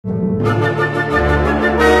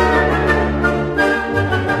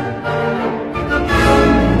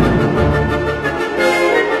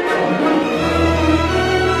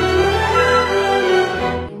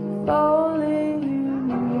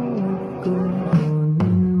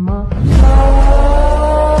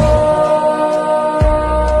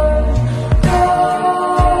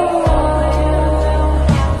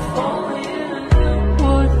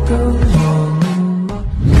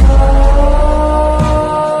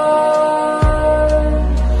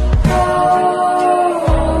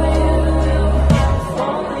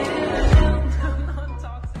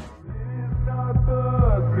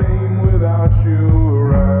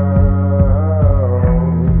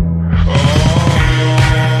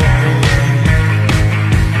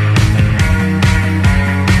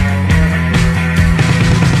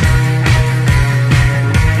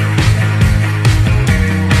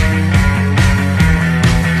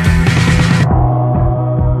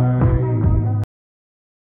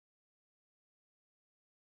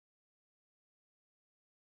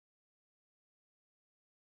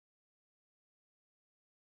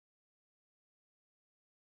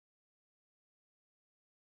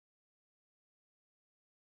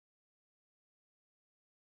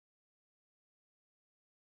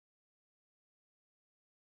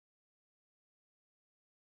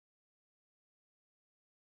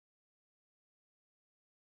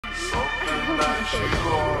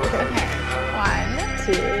Okay, 1,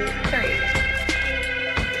 2, 3.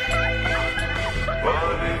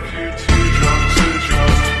 But if you're too drunk to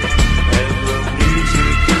jump and the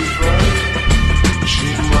music is right, she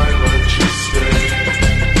might let you stay.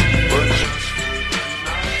 But just for the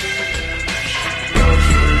night, she grabs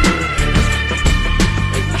for your hand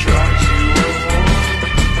and drags you along.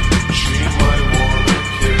 She might wanna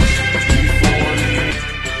kiss before the end of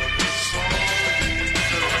the song.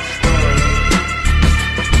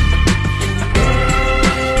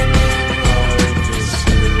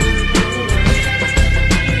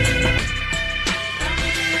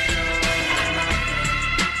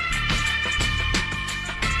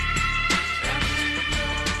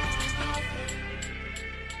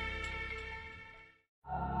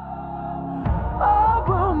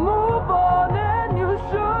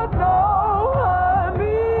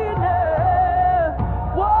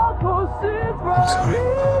 I'm sorry.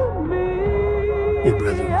 Your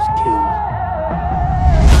brother was killed.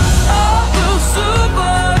 I will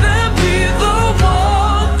survive and be the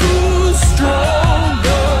one who's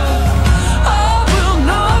stronger. I will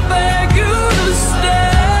not beg you to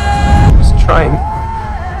stay. I was trying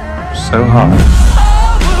so hard. I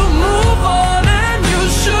will move on and you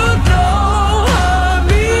should know I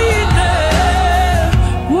mean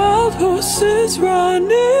it. Wild horses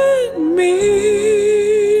running me.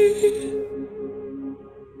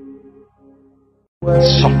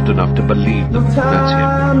 Soft enough to believe them. That's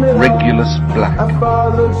him. Regulus Black. I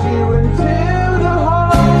followed you into the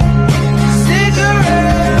heart.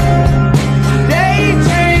 Cigarette,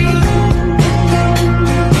 daydream.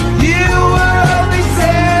 You were only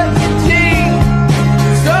 17,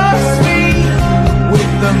 so sweet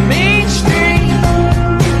with the mainstream.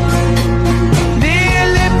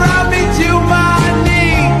 Nearly brought me to my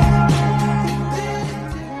knees.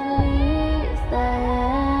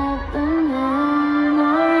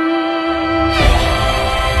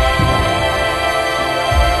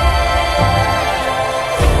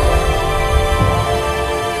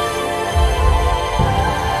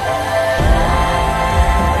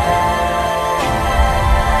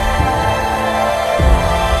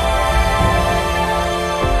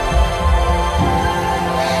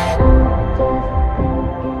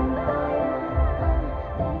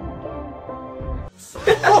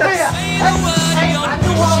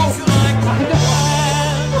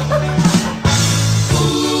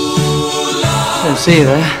 I see you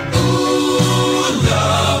there.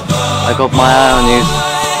 I got my eye on you.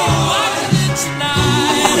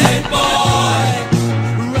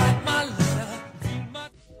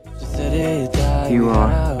 You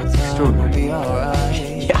are extraordinary.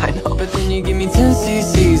 Yeah, I know. But then you give me 10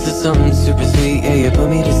 cc's of something super sweet. Yeah, you put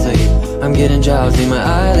me to sleep. I'm getting drowsy, my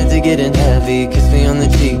eyelids are getting heavy. Kiss me on the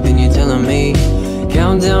cheek, then you're telling me.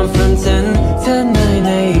 Count down from 10, 10, 9,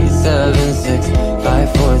 8, 7, 6,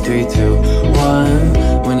 5, 4, 3, 2,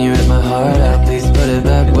 1. When you rip my heart out, please put it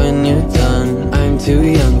back when you're done. I'm too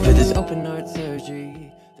young for this open heart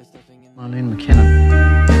surgery. Marlene McKinnon.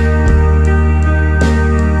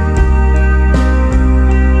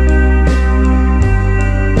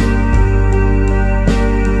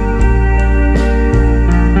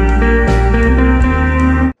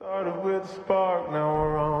 Started with a spark, now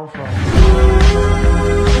we're on fire.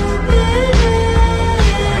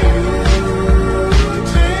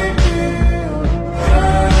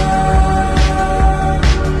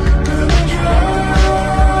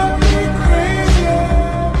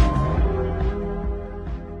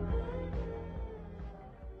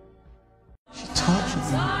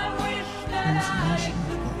 information,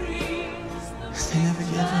 but they never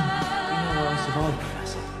give in. You know why I survived,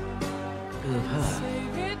 Professor? Because of her.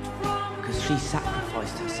 Because she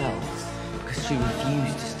sacrificed herself. Because she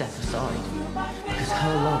refused to step aside. Because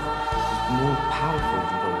her love was more powerful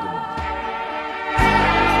than Voldemort.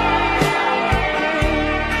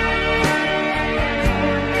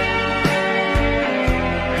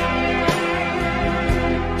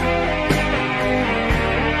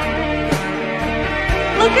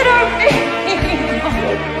 Look at our face!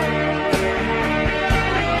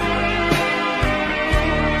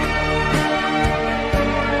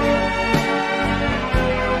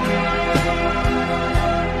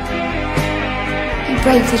 You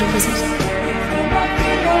brave little wizard.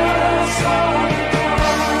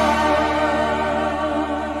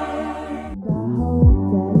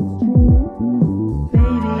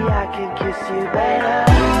 Baby, I can kiss you better.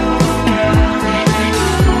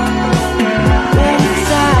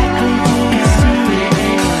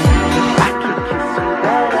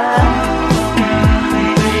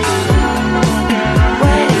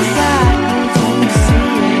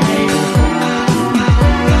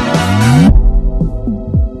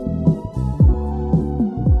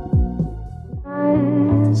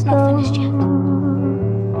 It's not finished yet.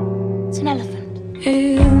 It's an elephant.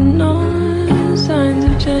 No signs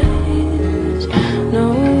of change,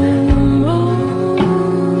 no more.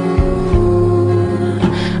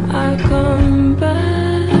 I come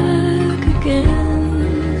back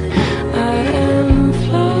again. I am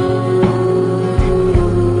flowed.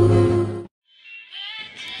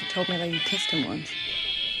 You told me that you kissed him once.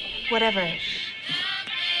 Whatever.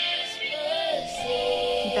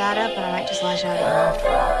 Keep that up and I might just lash out at you after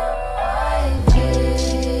all.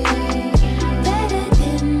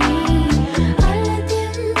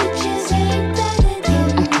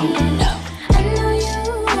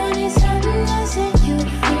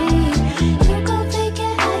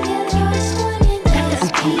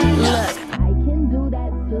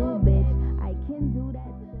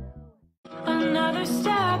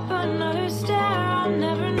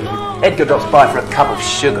 Edgar drops by for a cup of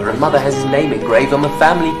sugar and Mother has his name engraved on the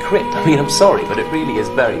family crypt. I mean, I'm sorry, but it really is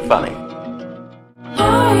very funny.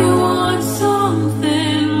 I want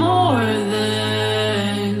something more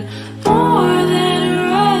than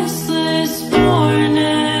restless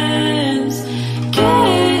mornings.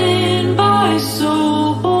 Getting by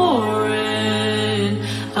so boring.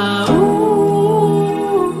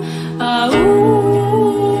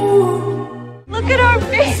 Look at our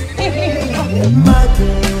face!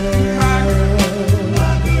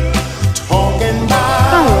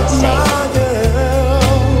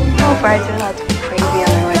 All brides are allowed to be crazy on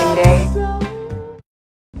their wedding day.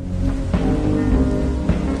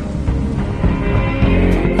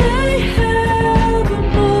 I have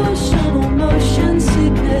emotional motion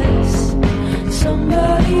sickness.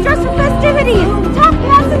 Somebody Dress for festivities! Talk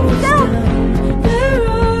past itself! There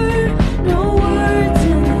are no words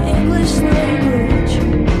in the English language.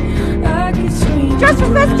 I could scream. Dress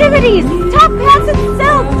for festivities! Talk past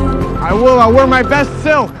itself! I will. I'll wear my best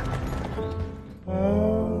silk.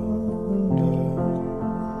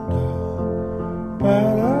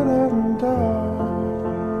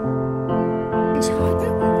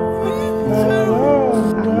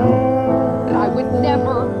 I would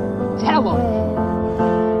never tell him.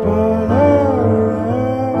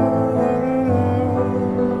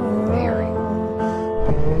 Mary.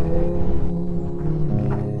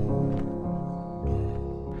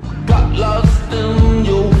 Got lost in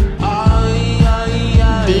your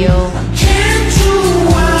Deal. Can't you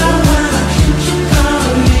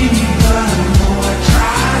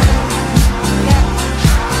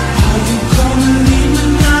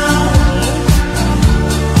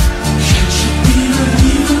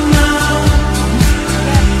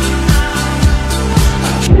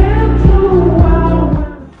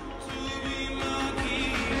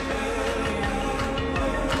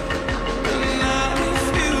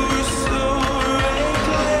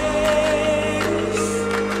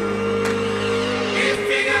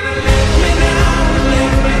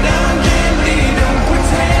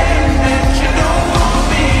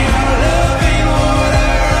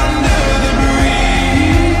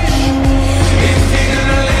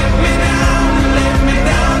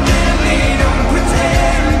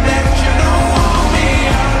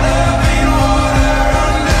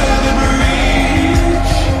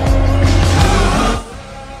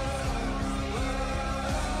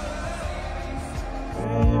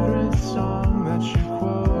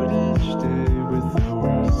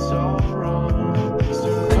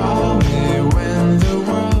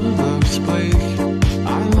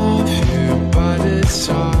It's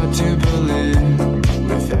hard to believe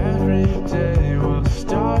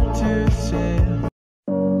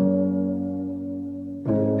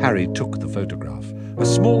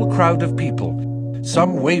crowd of people,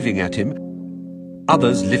 some waving at him,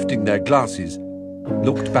 others lifting their glasses,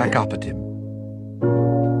 looked back up at him.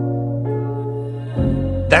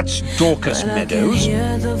 That's Dorcas Meadowes.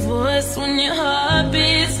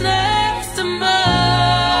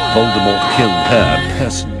 Voldemort killed her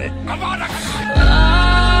personally.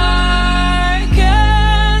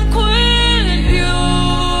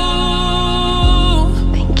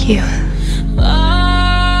 Thank you.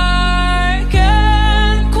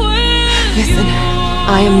 Listen,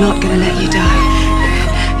 I am not gonna let you die.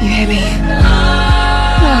 You hear me?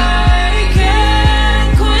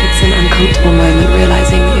 It's an uncomfortable moment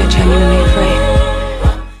realizing that you're genuinely afraid.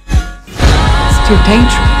 It's too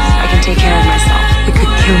dangerous. I can take care of myself. It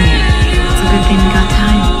could kill me. It's a good thing we got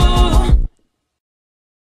time.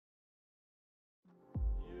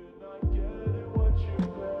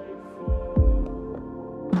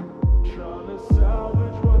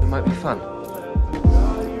 It might be fun.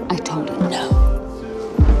 I told you no.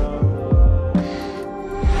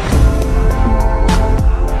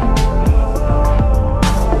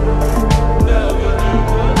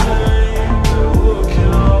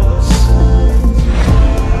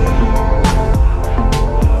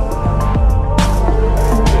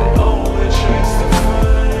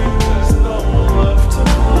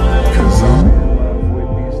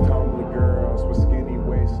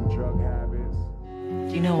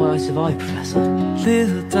 Do you know why I survived, Professor?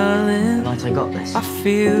 Little darling, The night I got this. I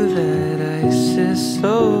feel that ice is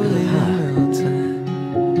slowly melting.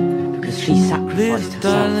 Because she sacrificed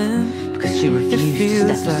herself. Because she refused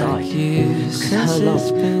to step aside. Because her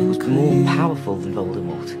love was more powerful than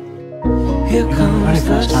Voldemort. Here The very comes the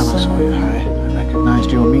first time I saw you, sun. Harry, I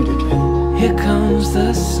recognized you immediately. Here comes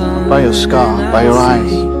the sun. By your scar, by your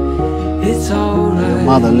eyes, It's alright. your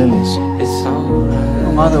mother, Lily's. It's alright.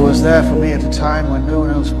 Your mother was there for me at a time when no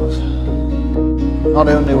one else was. Not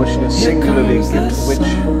only was she a singularly gifted witch,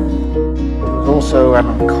 she was also an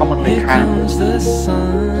uncommonly Here kind comes the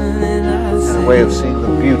sun, and I and a say way of seeing the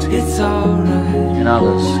beauty it's alright. in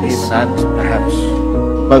others, even and perhaps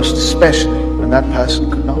most especially when that person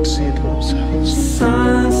could not see it in themselves.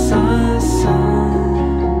 Sun, sun,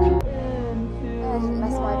 sun.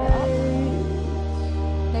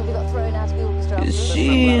 Maybe got thrown out of the orchestra.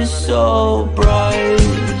 She is so bright.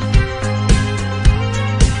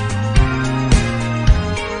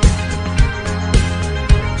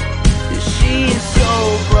 She is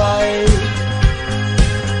so bright.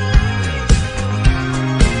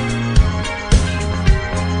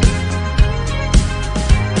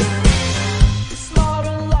 This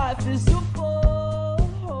modern life is so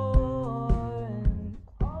boring.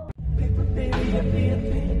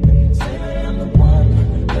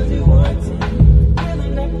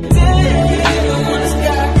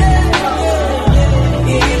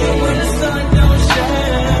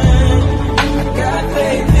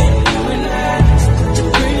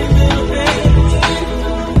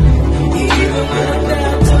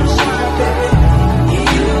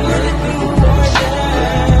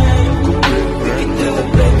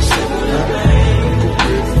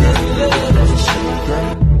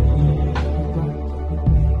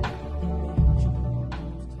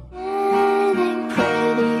 Getting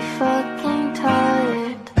pretty fucking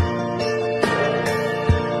tired.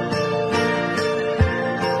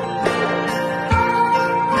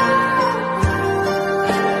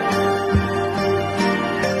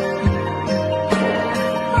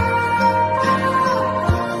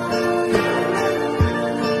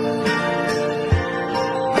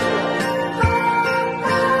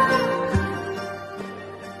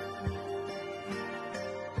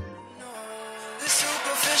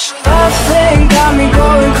 That thing got me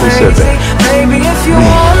going crazy. Baby, if you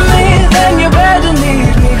want me, then you better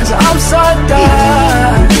need me. Cause I'm so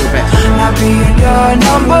done not being your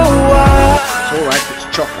number one. It's all right, it's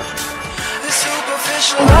chocolate. The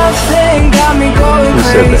superficial love thing got me going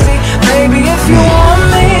crazy. Baby, if you want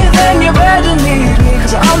me, then you better need me.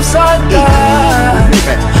 Cause I'm so done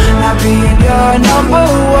not being your number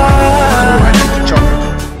one.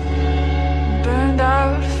 Burned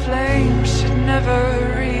out flames should never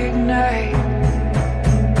reignite.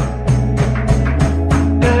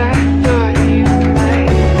 But I thought you might.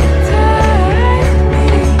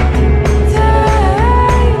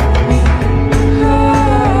 Take me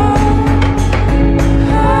home.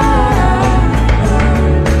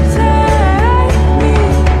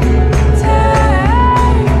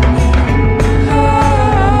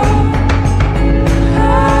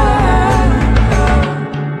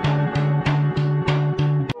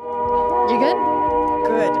 You good?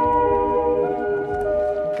 Good.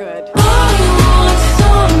 Good.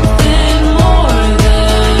 Something more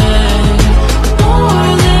than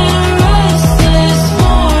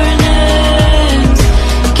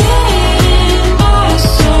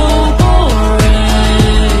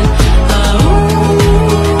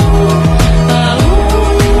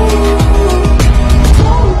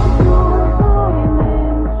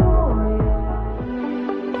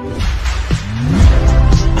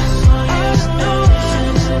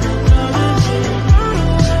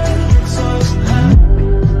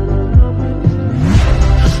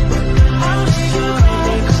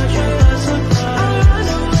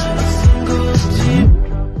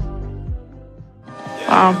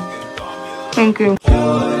Yeah. Thank you.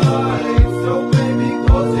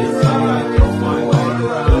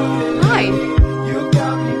 Hi.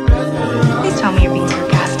 Please tell me you're being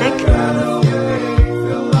sarcastic.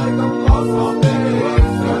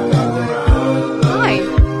 Hi.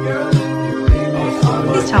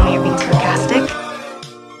 Please tell me you're being sarcastic.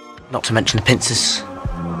 Not to mention the pincers.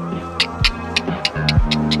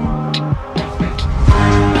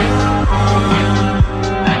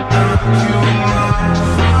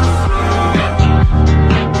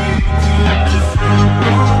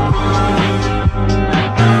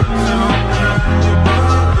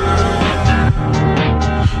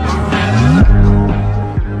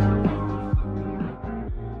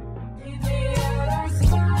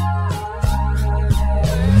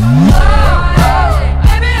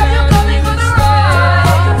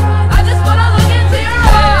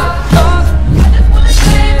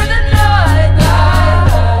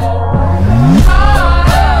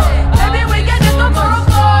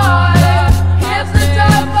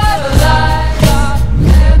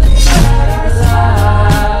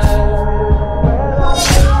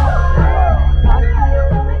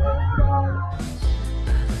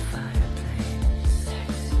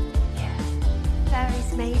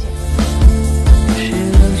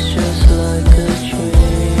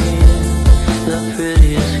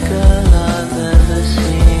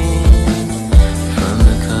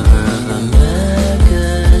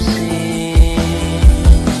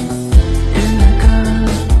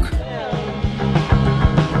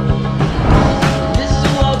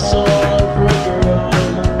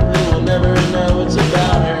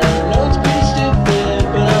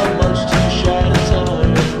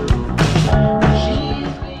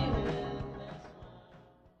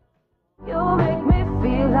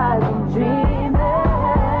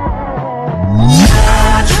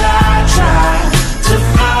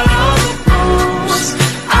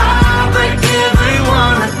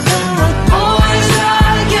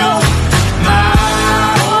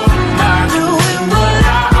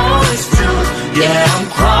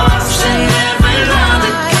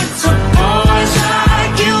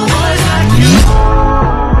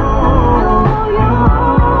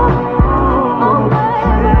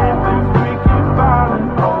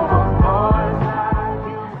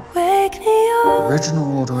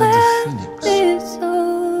 Original Order of the Phoenix.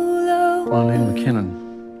 Marlene McKinnon.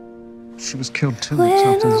 She was killed 2 weeks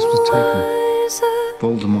after this was taken.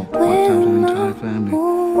 Voldemort wiped out her entire family.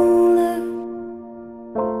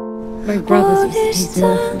 My brothers used to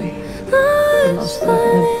love me. I lost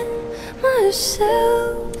them.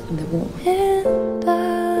 And they won't.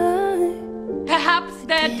 Perhaps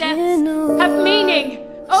their deaths have meaning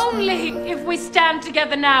only if we stand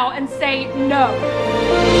together now and say no.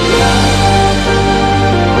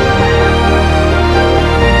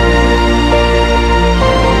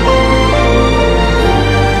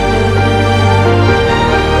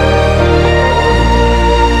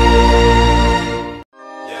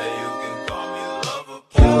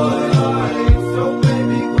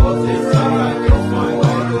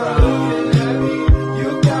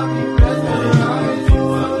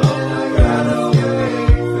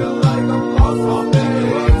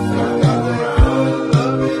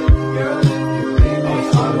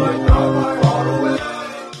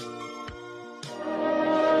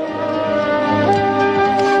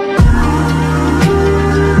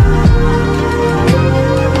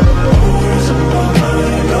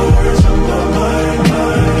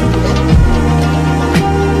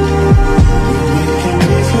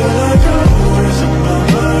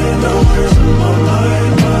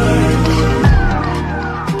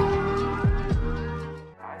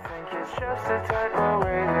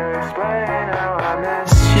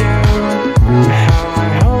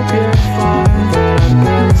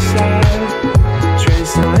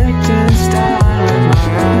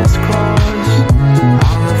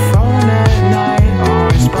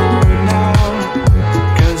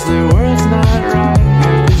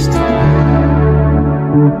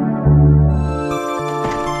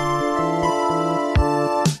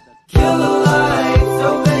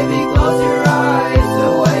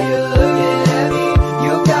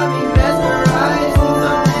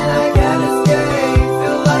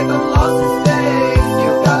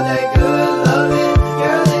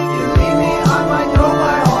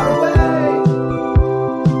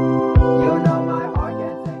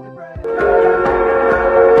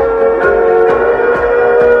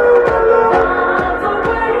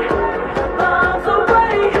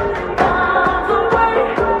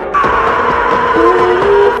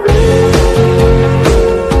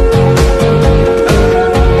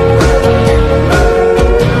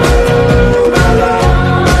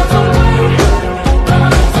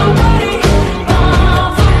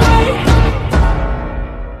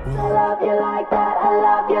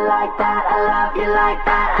 love you like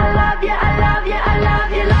that. I love you, I love you, I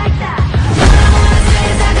love you like that. All I wanna say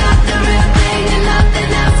is I got the real thing and nothing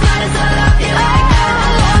else matters. I love you like that.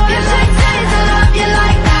 I love you like that. I love you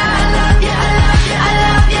like that. I love you, I love you, I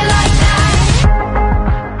love you like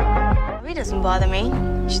that. It doesn't bother me.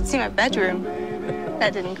 You should see my bedroom.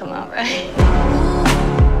 That didn't come out right.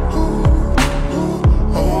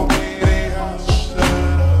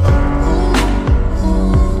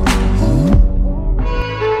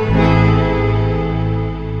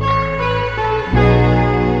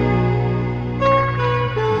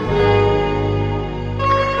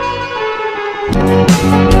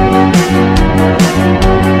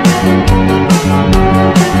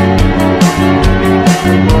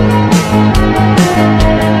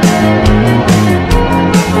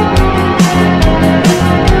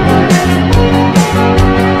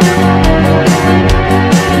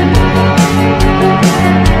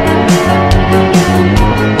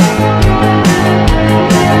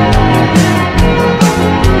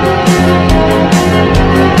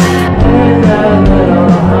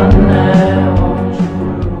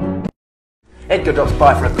 Edgar drops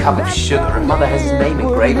by for a cup of sugar and Mother has his name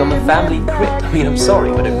engraved on the family crypt. I mean, I'm sorry,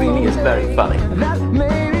 but it really is very funny.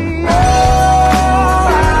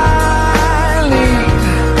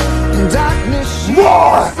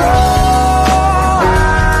 War!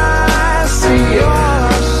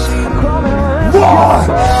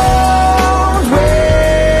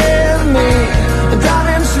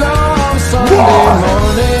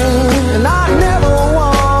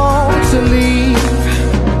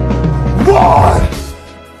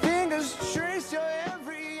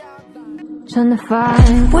 Trying to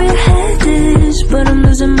find where your head is, but I'm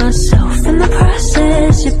losing myself in the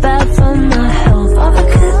process. You're bad for my health. All the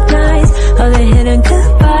good nights, all the hidden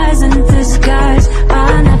goodbyes in disguise.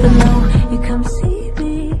 I never know. You come see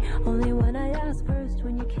me only when I ask first.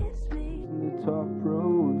 When you kiss me. Top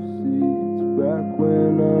row seats back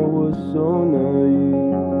when I was so naive.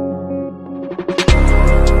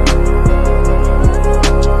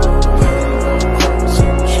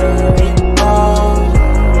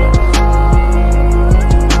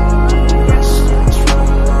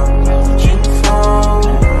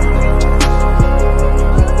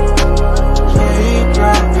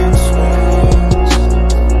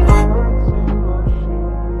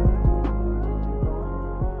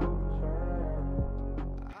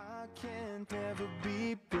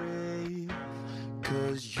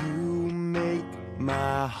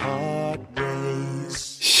 My heart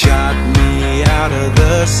race. Shot me out of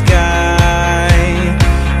the sky.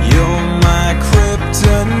 You're my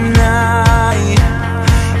kryptonite.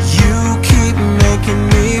 You keep making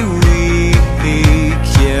me weak.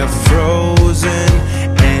 Yeah, frozen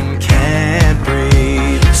and can't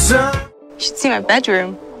breathe. So You should see my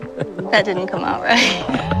bedroom. That didn't come out right.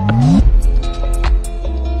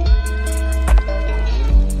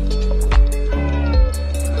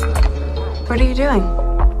 What are you doing?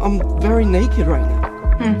 I'm very naked right now.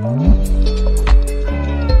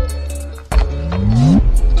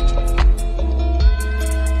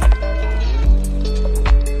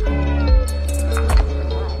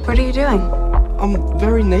 What are you doing? I'm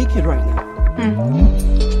very naked right now.